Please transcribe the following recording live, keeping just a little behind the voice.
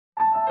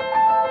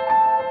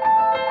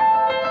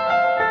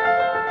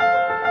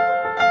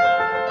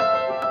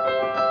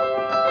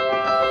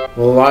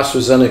Well, the loss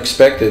was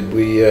unexpected.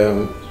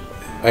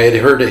 I had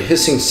heard a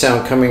hissing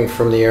sound coming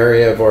from the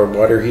area of our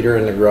water heater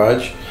in the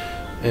garage,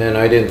 and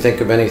I didn't think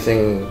of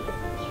anything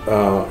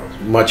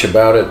much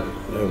about it.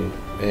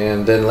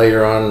 And then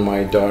later on,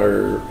 my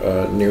daughter,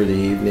 near the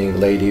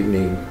evening, late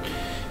evening,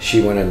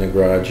 she went in the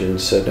garage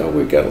and said, "Oh,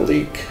 we've got a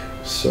leak."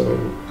 So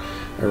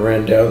I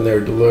ran down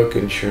there to look,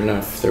 and sure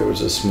enough, there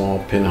was a small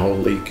pinhole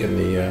leak in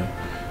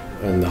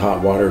the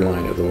hot water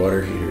line of the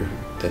water heater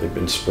that had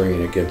been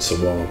spraying against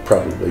the wall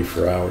probably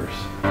for hours.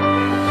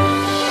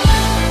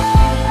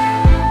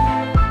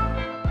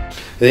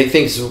 I think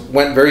things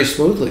went very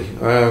smoothly.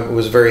 I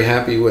was very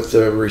happy with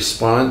the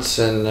response,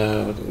 and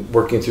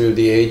working through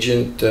the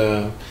agent,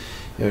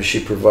 she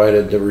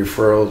provided the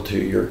referral to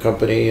your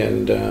company,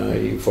 and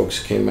you folks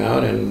came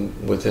out, and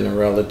within a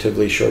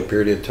relatively short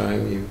period of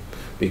time you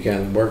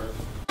began work.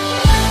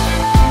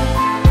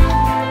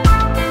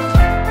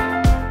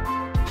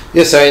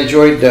 Yes, I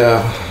enjoyed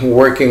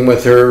working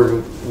with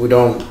her.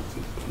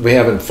 We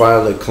haven't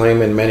filed a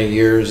claim in many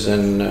years,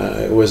 and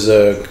it was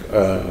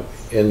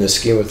in the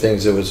scheme of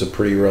things, it was a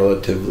pretty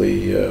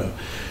relatively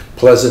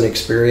pleasant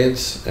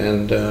experience.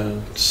 And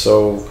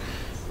so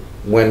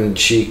when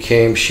she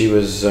came, she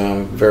was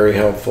very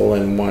helpful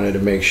and wanted to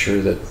make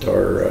sure that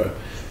our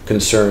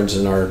concerns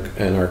and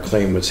our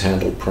claim was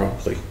handled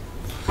promptly.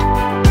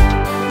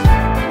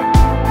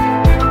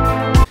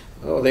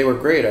 Oh, they were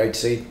great. I'd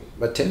say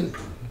a 10.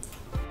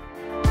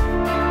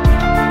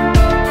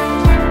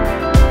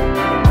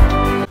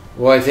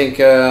 Well, I think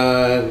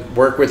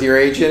work with your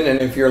agent, and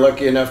if you're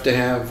lucky enough to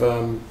have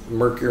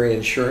Mercury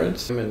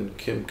insurance, and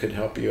Kim could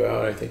help you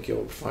out, I think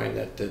you'll find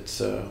that it's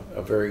a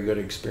very good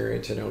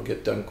experience and it'll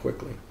get done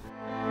quickly.